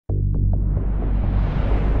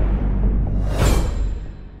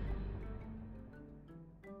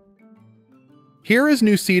Here is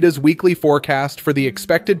NUCIDA's weekly forecast for the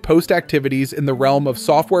expected post activities in the realm of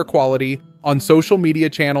software quality on social media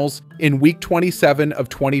channels in week 27 of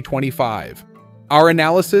 2025. Our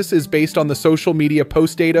analysis is based on the social media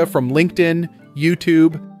post data from LinkedIn,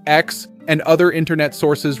 YouTube, X, and other internet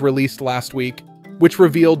sources released last week, which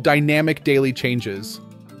revealed dynamic daily changes.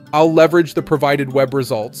 I'll leverage the provided web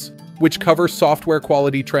results, which cover software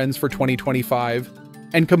quality trends for 2025,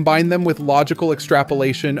 and combine them with logical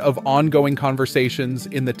extrapolation of ongoing conversations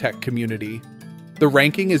in the tech community. The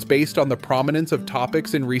ranking is based on the prominence of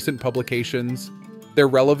topics in recent publications, their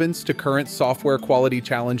relevance to current software quality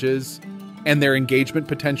challenges, and their engagement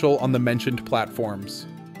potential on the mentioned platforms.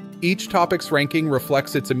 Each topic's ranking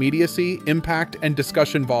reflects its immediacy, impact, and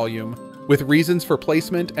discussion volume, with reasons for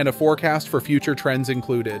placement and a forecast for future trends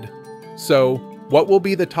included. So, what will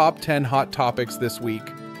be the top 10 hot topics this week?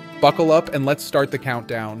 Buckle up and let's start the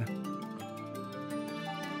countdown.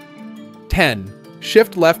 10.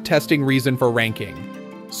 Shift left testing reason for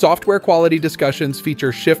ranking. Software quality discussions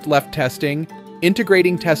feature shift left testing,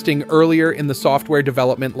 integrating testing earlier in the software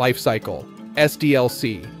development lifecycle,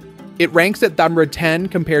 SDLC. It ranks at number 10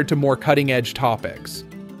 compared to more cutting-edge topics.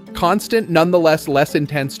 Constant, nonetheless less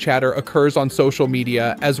intense chatter occurs on social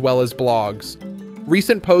media as well as blogs.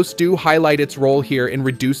 Recent posts do highlight its role here in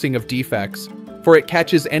reducing of defects, for it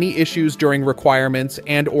catches any issues during requirements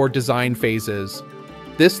and/or design phases.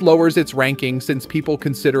 This lowers its ranking since people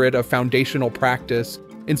consider it a foundational practice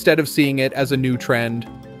instead of seeing it as a new trend,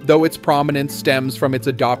 though its prominence stems from its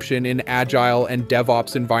adoption in agile and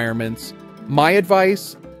DevOps environments. My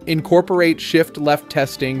advice: incorporate shift left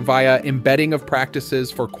testing via embedding of practices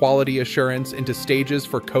for quality assurance into stages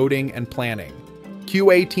for coding and planning.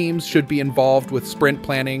 QA teams should be involved with sprint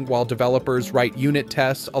planning while developers write unit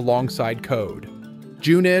tests alongside code.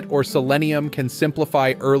 Junit or Selenium can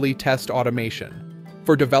simplify early test automation.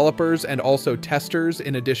 For developers and also testers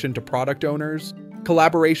in addition to product owners,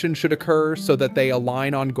 collaboration should occur so that they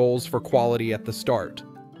align on goals for quality at the start.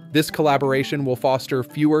 This collaboration will foster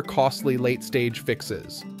fewer costly late-stage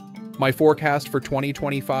fixes. My forecast for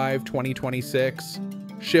 2025-2026: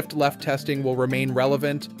 shift left testing will remain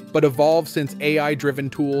relevant, but evolve since AI-driven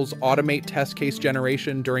tools automate test case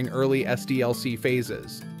generation during early SDLC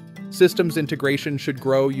phases. Systems integration should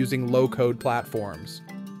grow using low-code platforms.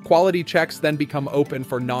 Quality checks then become open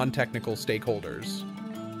for non-technical stakeholders.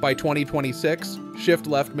 By 2026, shift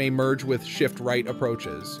left may merge with shift right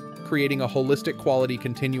approaches, creating a holistic quality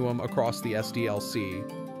continuum across the SDLC.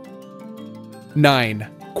 9.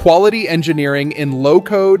 Quality engineering in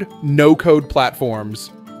low-code, no-code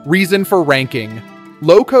platforms. Reason for ranking.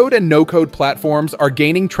 Low-code and no-code platforms are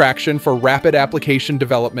gaining traction for rapid application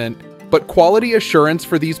development, but quality assurance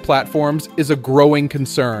for these platforms is a growing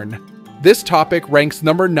concern. This topic ranks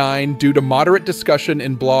number 9 due to moderate discussion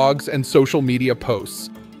in blogs and social media posts,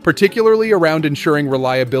 particularly around ensuring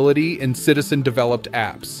reliability in citizen-developed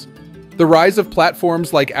apps. The rise of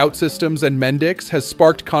platforms like OutSystems and Mendix has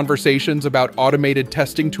sparked conversations about automated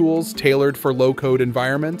testing tools tailored for low-code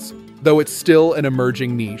environments, though it's still an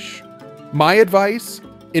emerging niche. My advice: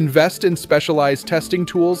 invest in specialized testing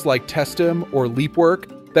tools like Testim or Leapwork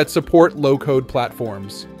that support low-code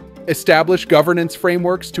platforms. Establish governance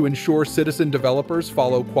frameworks to ensure citizen developers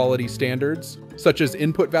follow quality standards, such as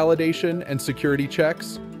input validation and security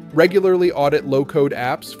checks. Regularly audit low-code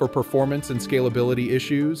apps for performance and scalability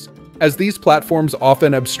issues, as these platforms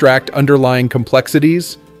often abstract underlying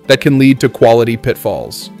complexities that can lead to quality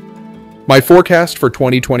pitfalls. My forecast for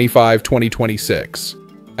 2025-2026.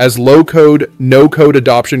 As low-code, no-code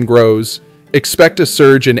adoption grows, expect a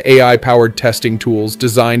surge in AI-powered testing tools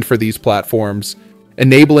designed for these platforms,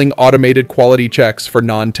 enabling automated quality checks for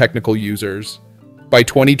non-technical users. By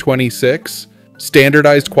 2026,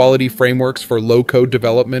 standardized quality frameworks for low-code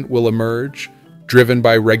development will emerge, driven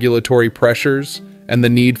by regulatory pressures and the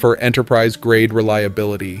need for enterprise-grade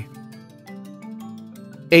reliability.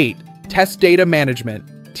 8. Test data management,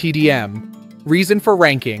 TDM. Reason for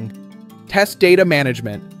ranking. Test data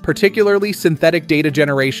management, particularly synthetic data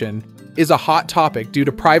generation, is a hot topic due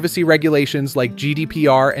to privacy regulations like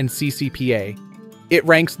GDPR and CCPA. It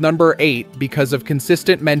ranks number 8 because of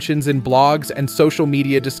consistent mentions in blogs and social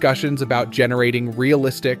media discussions about generating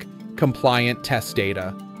realistic, compliant test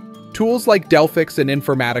data. Tools like Delphix and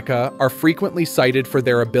Informatica are frequently cited for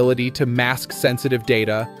their ability to mask sensitive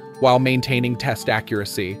data while maintaining test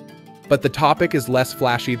accuracy. But the topic is less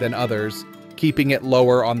flashy than others, keeping it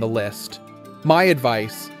lower on the list. My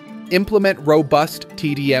advice: implement robust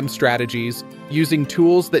TDM strategies using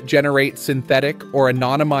tools that generate synthetic or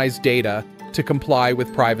anonymized data to comply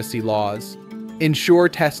with privacy laws. Ensure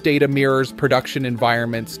test data mirrors production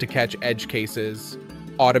environments to catch edge cases.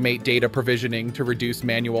 automate data provisioning to reduce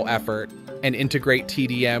manual effort, and integrate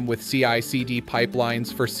TDM with CI/CD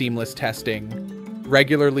pipelines for seamless testing.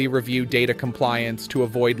 Regularly review data compliance to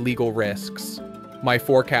avoid legal risks. My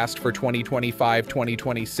forecast for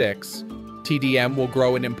 2025-2026. TDM will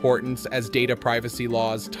grow in importance as data privacy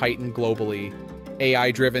laws tighten globally.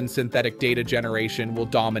 AI-driven synthetic data generation will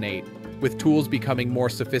dominate, with tools becoming more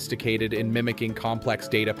sophisticated in mimicking complex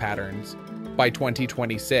data patterns. By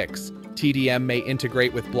 2026, TDM may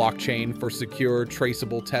integrate with blockchain for secure,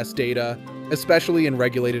 traceable test data, especially in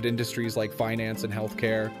regulated industries like finance and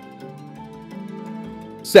healthcare.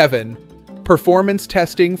 7. Performance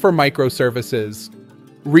testing for microservices.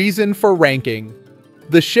 Reason for ranking.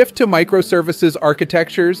 The shift to microservices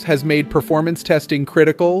architectures has made performance testing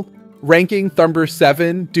critical, ranking number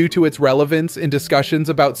 7 due to its relevance in discussions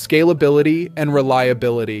about scalability and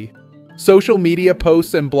reliability. Social media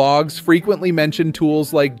posts and blogs frequently mention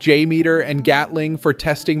tools like JMeter and Gatling for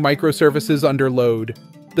testing microservices under load.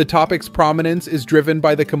 The topic's prominence is driven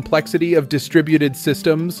by the complexity of distributed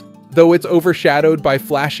systems, though it's overshadowed by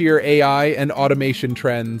flashier AI and automation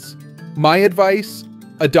trends. My advice?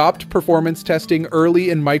 Adopt performance testing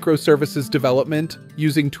early in microservices development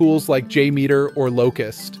using tools like JMeter or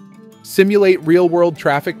Locust. Simulate real-world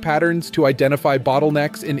traffic patterns to identify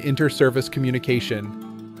bottlenecks in inter-service communication.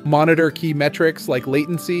 Monitor key metrics like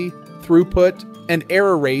latency, throughput, and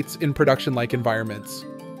error rates in production-like environments.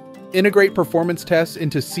 Integrate performance tests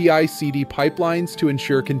into CI/CD pipelines to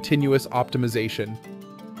ensure continuous optimization.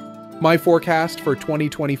 My forecast for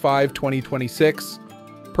 2025-2026.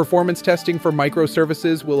 Performance testing for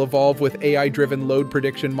microservices will evolve with AI-driven load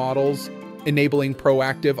prediction models, enabling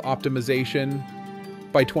proactive optimization.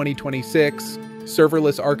 By 2026,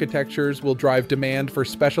 serverless architectures will drive demand for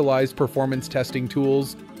specialized performance testing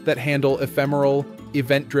tools that handle ephemeral,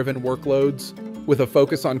 event-driven workloads, with a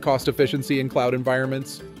focus on cost efficiency in cloud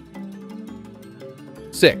environments.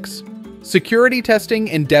 6. Security testing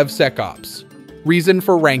in DevSecOps. Reason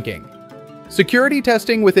for ranking. Security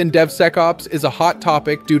testing within DevSecOps is a hot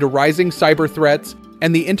topic due to rising cyber threats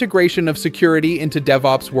and the integration of security into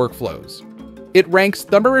DevOps workflows. It ranks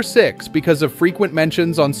number 6 because of frequent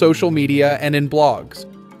mentions on social media and in blogs,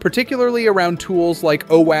 particularly around tools like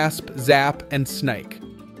OWASP, ZAP, and Snike.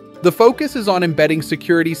 The focus is on embedding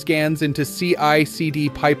security scans into CI/CD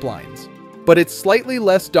pipelines, but it's slightly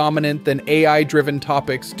less dominant than AI-driven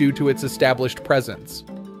topics due to its established presence.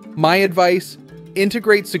 My advice?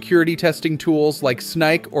 Integrate security testing tools like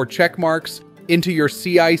Snike or checkmarks into your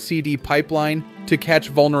CI/CD pipeline to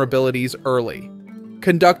catch vulnerabilities early.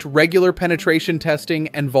 Conduct regular penetration testing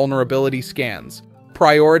and vulnerability scans,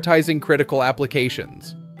 prioritizing critical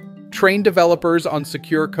applications. Train developers on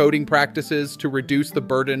secure coding practices to reduce the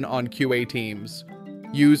burden on QA teams.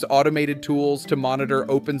 Use automated tools to monitor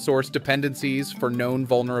open-source dependencies for known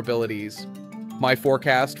vulnerabilities. My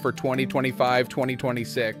forecast for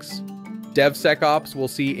 2025-2026. DevSecOps will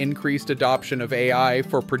see increased adoption of AI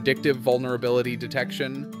for predictive vulnerability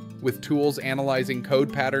detection, with tools analyzing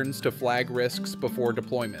code patterns to flag risks before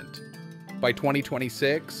deployment. By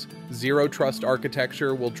 2026, Zero Trust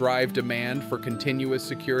architecture will drive demand for continuous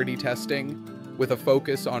security testing, with a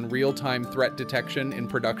focus on real-time threat detection in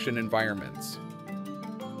production environments.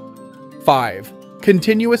 5.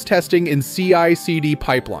 Continuous testing in CI/CD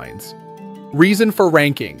pipelines. Reason for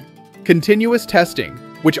ranking. Continuous testing,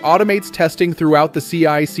 which automates testing throughout the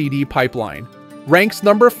CI/CD pipeline, ranks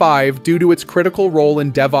number 5 due to its critical role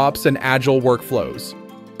in DevOps and Agile workflows.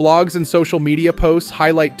 Blogs and social media posts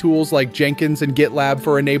highlight tools like Jenkins and GitLab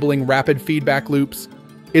for enabling rapid feedback loops.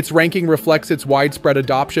 Its ranking reflects its widespread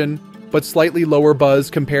adoption, but slightly lower buzz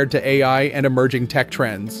compared to AI and emerging tech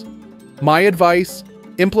trends. My advice?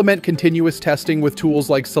 Implement continuous testing with tools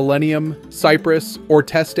like Selenium, Cypress, or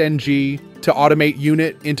TestNG to automate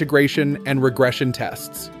unit, integration, and regression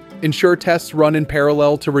tests. Ensure tests run in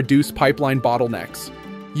parallel to reduce pipeline bottlenecks.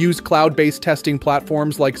 Use cloud-based testing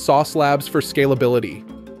platforms like Sauce Labs for scalability.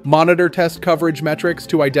 Monitor test coverage metrics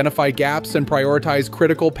to identify gaps and prioritize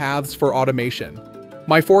critical paths for automation.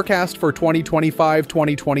 My forecast for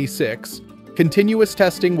 2025-2026. Continuous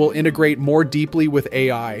testing will integrate more deeply with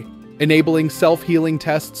AI, enabling self-healing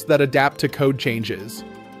tests that adapt to code changes.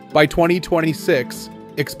 By 2026,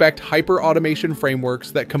 expect hyper-automation frameworks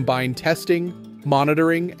that combine testing,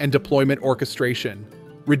 monitoring, and deployment orchestration,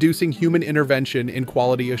 reducing human intervention in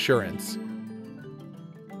quality assurance.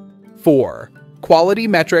 4. Quality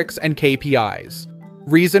metrics and KPIs.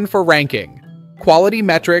 Reason for ranking. Quality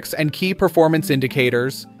metrics and key performance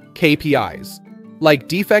indicators, KPIs, like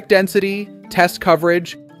defect density, test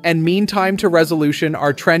coverage, and mean time to resolution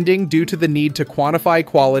are trending due to the need to quantify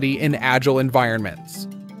quality in agile environments.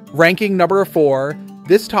 Ranking number 4,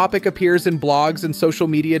 This topic appears in blogs and social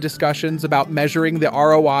media discussions about measuring the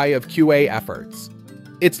ROI of QA efforts.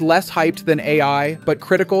 It's less hyped than AI, but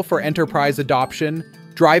critical for enterprise adoption,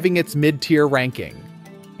 driving its mid-tier ranking.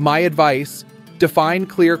 My advice: define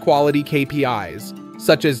clear quality KPIs,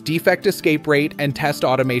 such as defect escape rate and test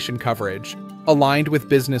automation coverage, aligned with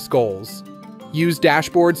business goals. Use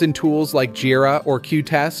dashboards and tools like Jira or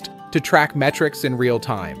Qtest to track metrics in real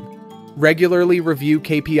time. Regularly review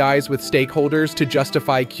KPIs with stakeholders to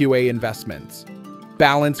justify QA investments.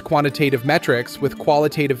 Balance quantitative metrics with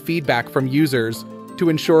qualitative feedback from users to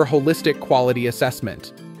ensure holistic quality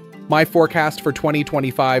assessment. My forecast for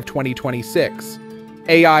 2025-2026: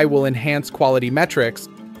 AI will enhance quality metrics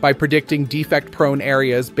by predicting defect-prone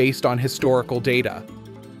areas based on historical data.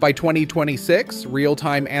 By 2026,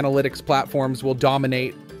 real-time analytics platforms will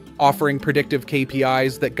dominate, offering predictive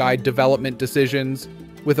KPIs that guide development decisions,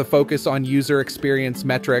 with a focus on user experience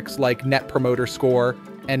metrics like Net Promoter Score,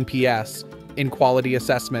 NPS, in quality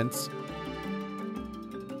assessments.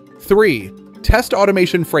 3. Test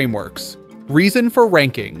automation frameworks. Reason for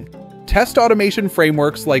ranking. Test automation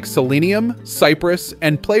frameworks like Selenium, Cypress,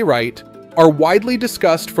 and Playwright are widely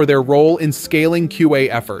discussed for their role in scaling QA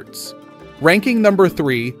efforts. Ranking number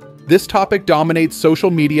 3, this topic dominates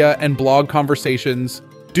social media and blog conversations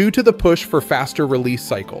due to the push for faster release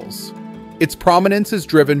cycles. Its prominence is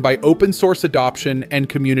driven by open source adoption and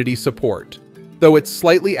community support, though it's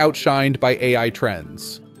slightly outshined by AI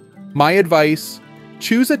trends. My advice: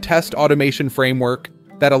 choose a test automation framework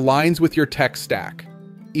that aligns with your tech stack,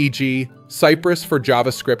 e.g., Cypress for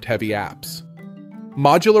JavaScript-heavy apps.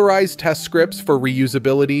 Modularize test scripts for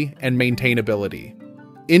reusability and maintainability.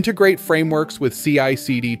 Integrate frameworks with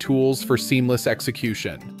CI/CD tools for seamless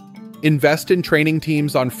execution. Invest in training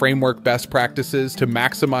teams on framework best practices to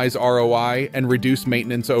maximize ROI and reduce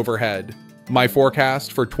maintenance overhead. My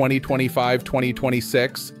forecast for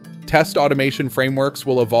 2025-2026: test automation frameworks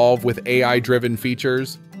will evolve with AI-driven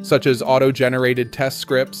features such as auto-generated test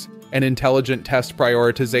scripts and intelligent test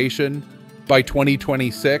prioritization. By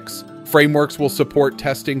 2026, frameworks will support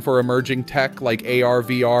testing for emerging tech like AR,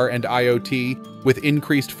 VR, and IoT, with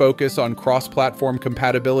increased focus on cross-platform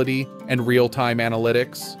compatibility and real-time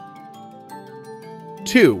analytics.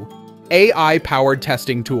 2. AI-powered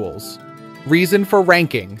testing tools. Reason for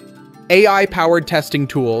ranking. AI-powered testing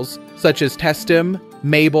tools, such as Testim,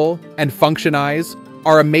 Mabel, and Functionize,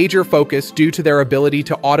 are a major focus due to their ability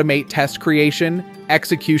to automate test creation,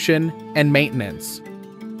 execution, and maintenance.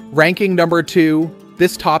 Ranking number 2,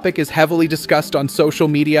 this topic is heavily discussed on social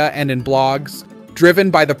media and in blogs, driven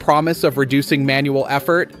by the promise of reducing manual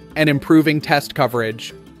effort and improving test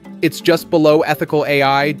coverage. It's just below ethical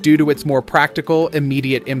AI due to its more practical,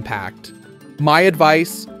 immediate impact. My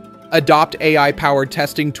advice: adopt AI-powered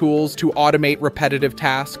testing tools to automate repetitive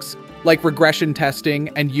tasks, like regression testing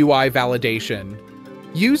and UI validation.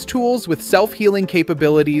 Use tools with self-healing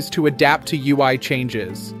capabilities to adapt to UI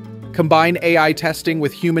changes. Combine AI testing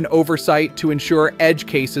with human oversight to ensure edge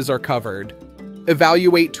cases are covered.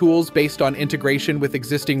 Evaluate tools based on integration with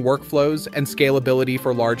existing workflows and scalability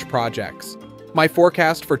for large projects. My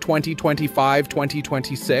forecast for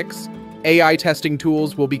 2025-2026: AI testing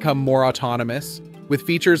tools will become more autonomous, with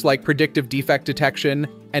features like predictive defect detection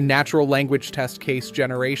and natural language test case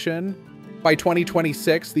generation. By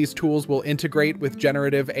 2026, these tools will integrate with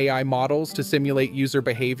generative AI models to simulate user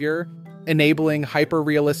behavior, enabling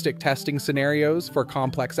hyper-realistic testing scenarios for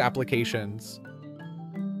complex applications.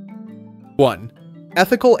 1.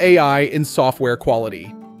 Ethical AI in software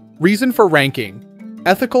quality. Reason for ranking.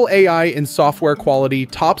 Ethical AI in software quality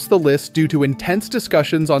tops the list due to intense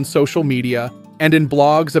discussions on social media and in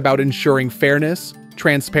blogs about ensuring fairness,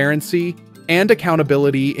 transparency, and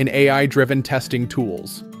accountability in AI-driven testing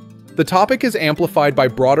tools. The topic is amplified by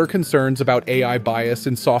broader concerns about AI bias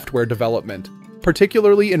in software development,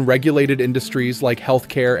 particularly in regulated industries like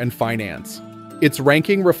healthcare and finance. Its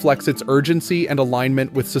ranking reflects its urgency and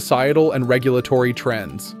alignment with societal and regulatory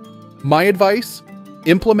trends. My advice: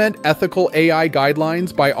 implement ethical AI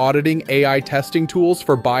guidelines by auditing AI testing tools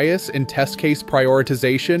for bias in test case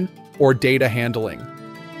prioritization or data handling.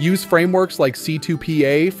 Use frameworks like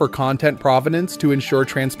C2PA for content provenance to ensure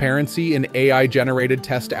transparency in AI-generated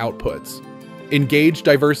test outputs. Engage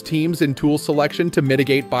diverse teams in tool selection to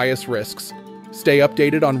mitigate bias risks. Stay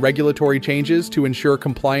updated on regulatory changes to ensure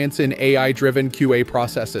compliance in AI-driven QA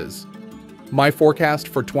processes. My forecast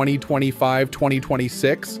for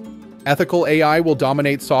 2025-2026: ethical AI will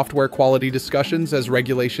dominate software quality discussions as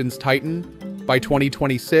regulations tighten. By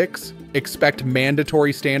 2026, expect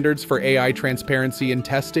mandatory standards for AI transparency in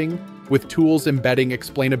testing, with tools embedding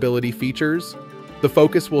explainability features. The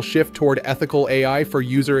focus will shift toward ethical AI for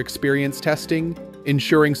user experience testing,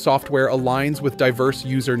 ensuring software aligns with diverse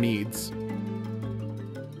user needs.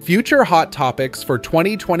 Future hot topics for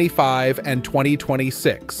 2025 and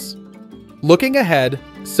 2026. Looking ahead,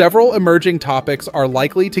 several emerging topics are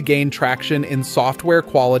likely to gain traction in software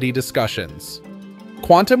quality discussions.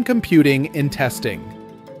 Quantum computing in testing.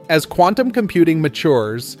 As quantum computing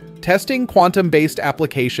matures, testing quantum-based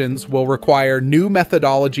applications will require new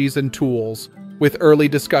methodologies and tools, with early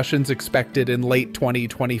discussions expected in late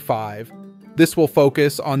 2025. This will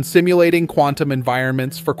focus on simulating quantum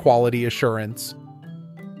environments for quality assurance.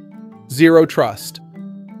 Zero Trust.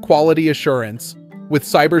 Quality assurance. With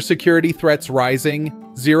cybersecurity threats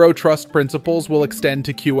rising, zero trust principles will extend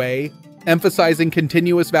to QA, emphasizing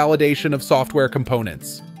continuous validation of software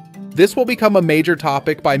components. This will become a major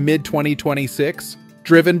topic by mid-2026,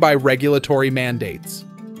 driven by regulatory mandates.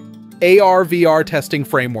 AR/VR testing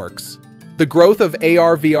frameworks. The growth of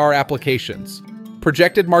AR/VR applications.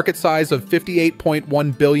 Projected market size of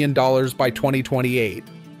 $58.1 billion by 2028.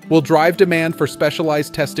 Will drive demand for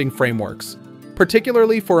specialized testing frameworks,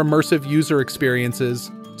 particularly for immersive user experiences,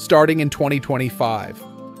 starting in 2025.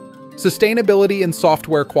 Sustainability and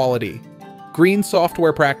software quality. Green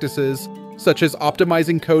software practices, such as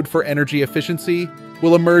optimizing code for energy efficiency,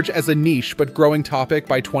 will emerge as a niche but growing topic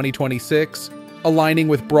by 2026, aligning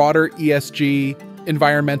with broader ESG,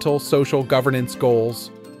 environmental, social governance goals.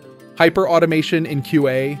 Hyper-automation in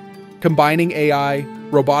QA, combining AI,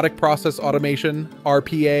 robotic process automation,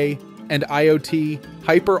 RPA, and IoT,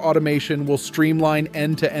 hyper-automation will streamline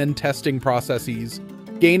end-to-end testing processes,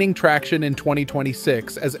 gaining traction in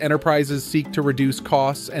 2026 as enterprises seek to reduce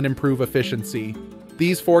costs and improve efficiency.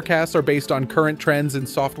 These forecasts are based on current trends in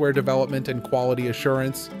software development and quality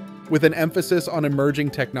assurance, with an emphasis on emerging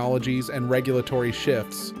technologies and regulatory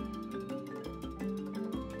shifts.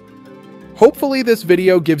 Hopefully this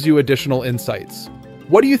video gives you additional insights.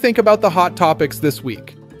 What do you think about the hot topics this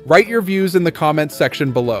week? Write your views in the comments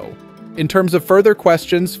section below. In terms of further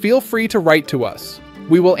questions, feel free to write to us.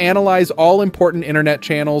 We will analyze all important internet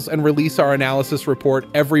channels and release our analysis report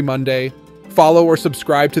every Monday. Follow or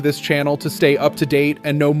subscribe to this channel to stay up to date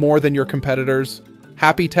and know more than your competitors.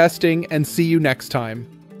 Happy testing and see you next time.